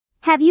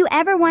Have you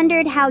ever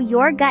wondered how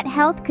your gut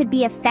health could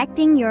be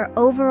affecting your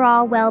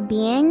overall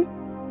well-being?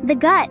 The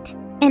gut,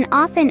 an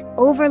often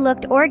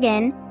overlooked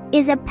organ,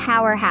 is a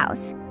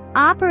powerhouse,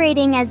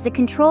 operating as the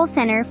control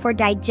center for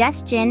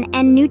digestion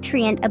and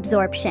nutrient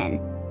absorption.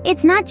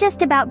 It's not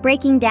just about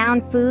breaking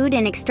down food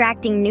and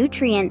extracting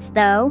nutrients,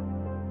 though.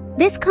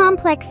 This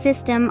complex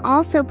system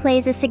also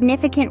plays a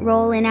significant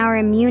role in our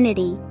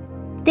immunity.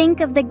 Think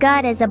of the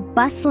gut as a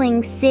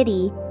bustling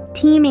city,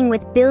 teeming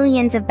with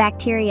billions of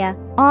bacteria,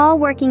 all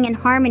working in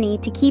harmony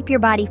to keep your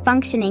body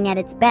functioning at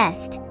its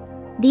best.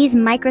 These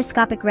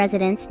microscopic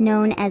residents,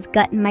 known as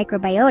gut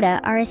microbiota,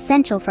 are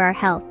essential for our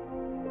health.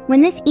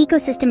 When this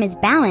ecosystem is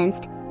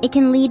balanced, it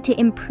can lead to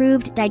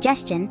improved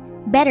digestion,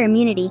 better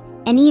immunity,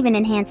 and even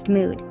enhanced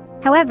mood.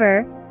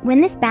 However,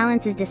 when this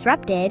balance is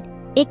disrupted,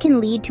 it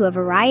can lead to a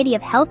variety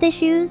of health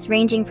issues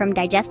ranging from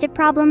digestive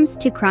problems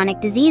to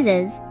chronic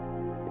diseases.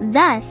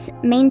 Thus,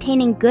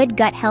 maintaining good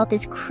gut health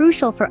is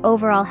crucial for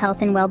overall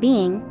health and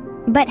well-being.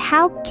 But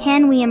how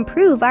can we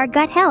improve our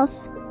gut health?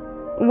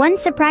 One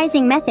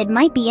surprising method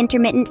might be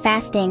intermittent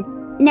fasting.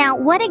 Now,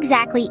 what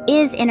exactly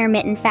is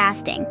intermittent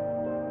fasting?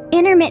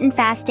 Intermittent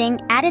fasting,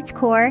 at its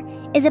core,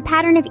 is a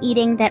pattern of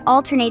eating that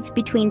alternates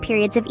between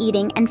periods of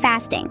eating and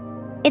fasting.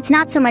 It's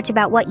not so much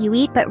about what you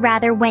eat, but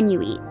rather when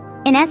you eat.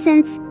 In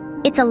essence,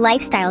 it's a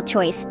lifestyle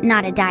choice,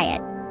 not a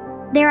diet.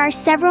 There are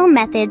several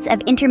methods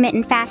of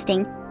intermittent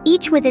fasting,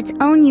 each with its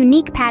own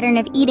unique pattern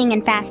of eating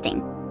and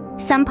fasting.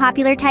 Some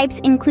popular types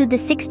include the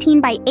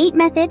 16-by-8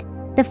 method,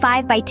 the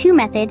 5-by-2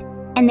 method,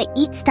 and the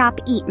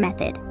eat-stop-eat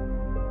method.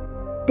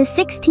 The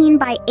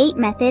 16-by-8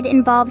 method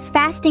involves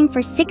fasting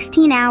for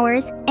 16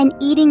 hours and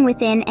eating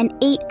within an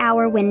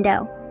 8-hour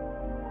window.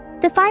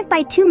 The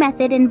 5-by-2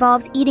 method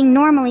involves eating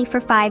normally for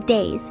 5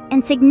 days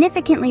and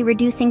significantly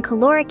reducing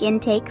caloric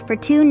intake for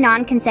 2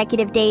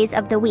 non-consecutive days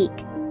of the week.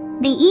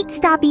 The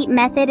eat-stop-eat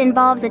method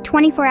involves a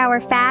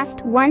 24-hour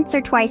fast once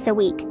or twice a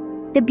week.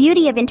 The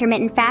beauty of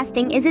intermittent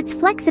fasting is its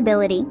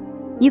flexibility.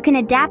 You can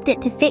adapt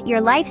it to fit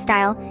your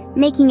lifestyle,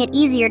 making it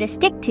easier to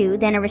stick to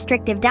than a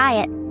restrictive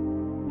diet.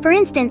 For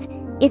instance,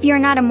 if you're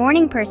not a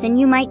morning person,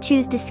 you might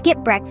choose to skip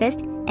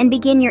breakfast and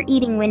begin your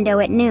eating window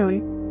at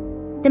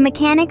noon. The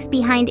mechanics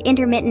behind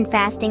intermittent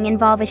fasting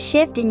involve a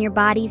shift in your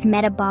body's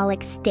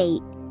metabolic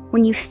state.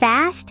 When you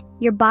fast,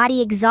 your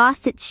body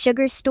exhausts its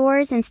sugar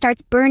stores and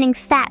starts burning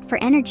fat for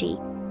energy.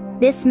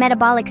 This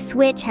metabolic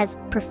switch has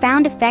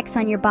profound effects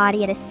on your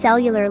body at a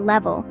cellular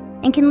level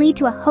and can lead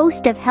to a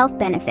host of health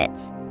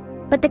benefits.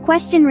 But the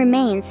question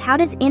remains, how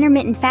does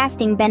intermittent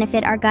fasting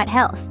benefit our gut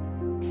health?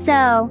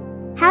 So,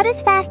 how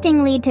does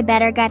fasting lead to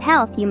better gut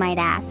health, you might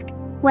ask?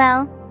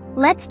 Well,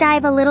 let's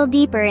dive a little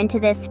deeper into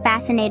this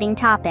fascinating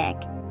topic.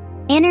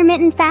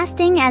 Intermittent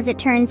fasting, as it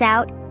turns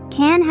out,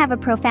 can have a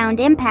profound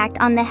impact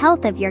on the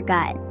health of your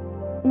gut.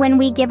 When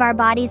we give our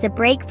bodies a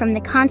break from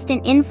the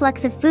constant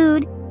influx of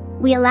food,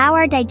 we allow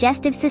our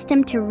digestive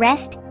system to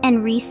rest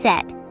and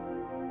reset.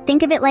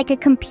 Think of it like a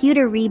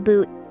computer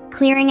reboot,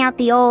 clearing out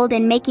the old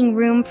and making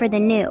room for the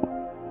new.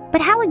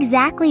 But how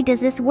exactly does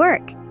this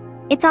work?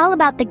 It's all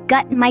about the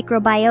gut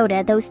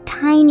microbiota, those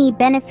tiny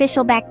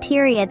beneficial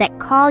bacteria that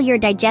call your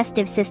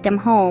digestive system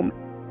home.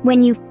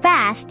 When you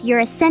fast, you're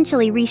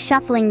essentially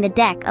reshuffling the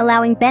deck,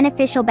 allowing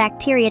beneficial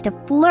bacteria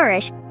to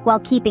flourish while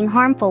keeping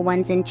harmful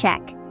ones in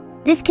check.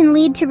 This can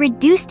lead to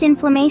reduced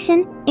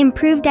inflammation,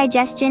 improved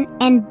digestion,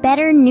 and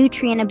better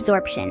nutrient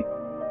absorption.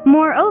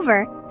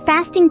 Moreover,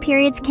 fasting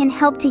periods can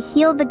help to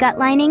heal the gut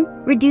lining,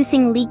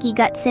 reducing leaky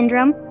gut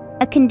syndrome,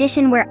 a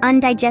condition where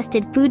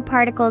undigested food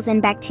particles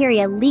and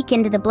bacteria leak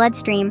into the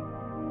bloodstream,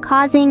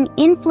 causing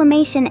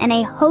inflammation and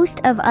a host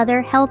of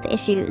other health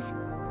issues.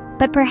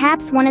 But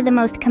perhaps one of the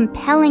most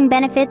compelling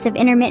benefits of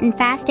intermittent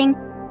fasting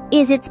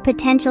is its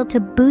potential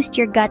to boost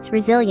your gut's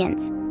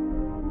resilience.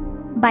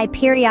 By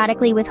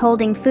periodically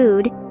withholding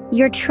food,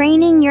 you're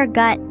training your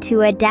gut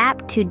to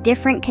adapt to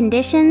different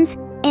conditions,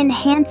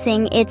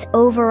 enhancing its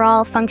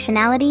overall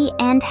functionality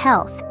and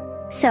health.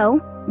 So,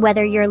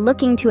 whether you're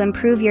looking to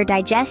improve your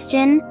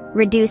digestion,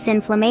 reduce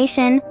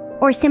inflammation,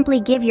 or simply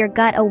give your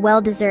gut a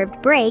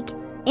well-deserved break,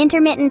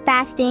 intermittent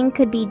fasting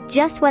could be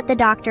just what the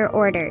doctor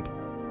ordered.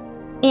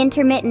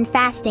 Intermittent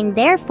fasting,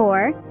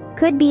 therefore,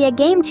 could be a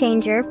game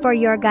changer for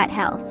your gut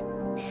health.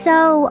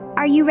 So,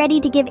 are you ready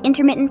to give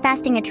intermittent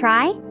fasting a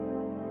try?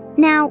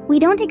 Now, we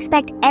don't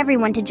expect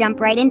everyone to jump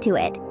right into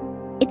it.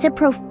 It's a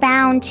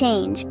profound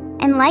change,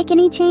 and like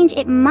any change,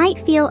 it might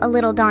feel a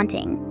little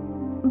daunting.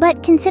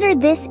 But consider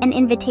this an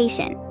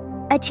invitation,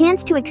 a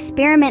chance to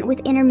experiment with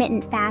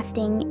intermittent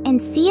fasting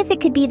and see if it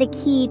could be the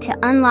key to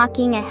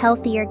unlocking a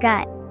healthier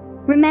gut.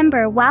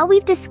 Remember, while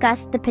we've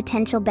discussed the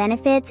potential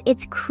benefits,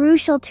 it's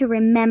crucial to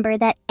remember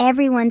that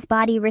everyone's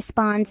body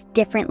responds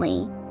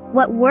differently.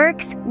 What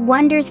works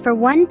wonders for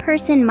one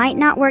person might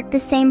not work the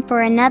same for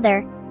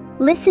another.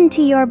 Listen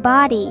to your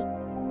body.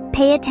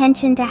 Pay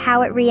attention to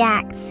how it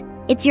reacts.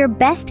 It's your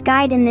best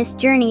guide in this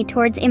journey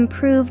towards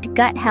improved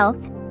gut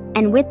health.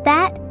 And with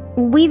that,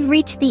 we've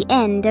reached the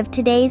end of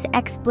today's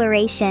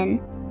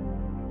exploration.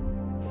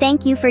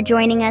 Thank you for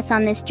joining us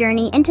on this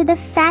journey into the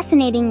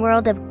fascinating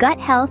world of gut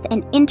health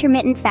and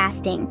intermittent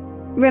fasting.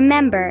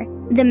 Remember,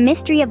 the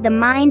mystery of the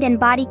mind and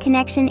body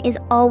connection is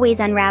always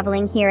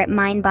unraveling here at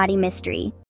Mind Body Mystery.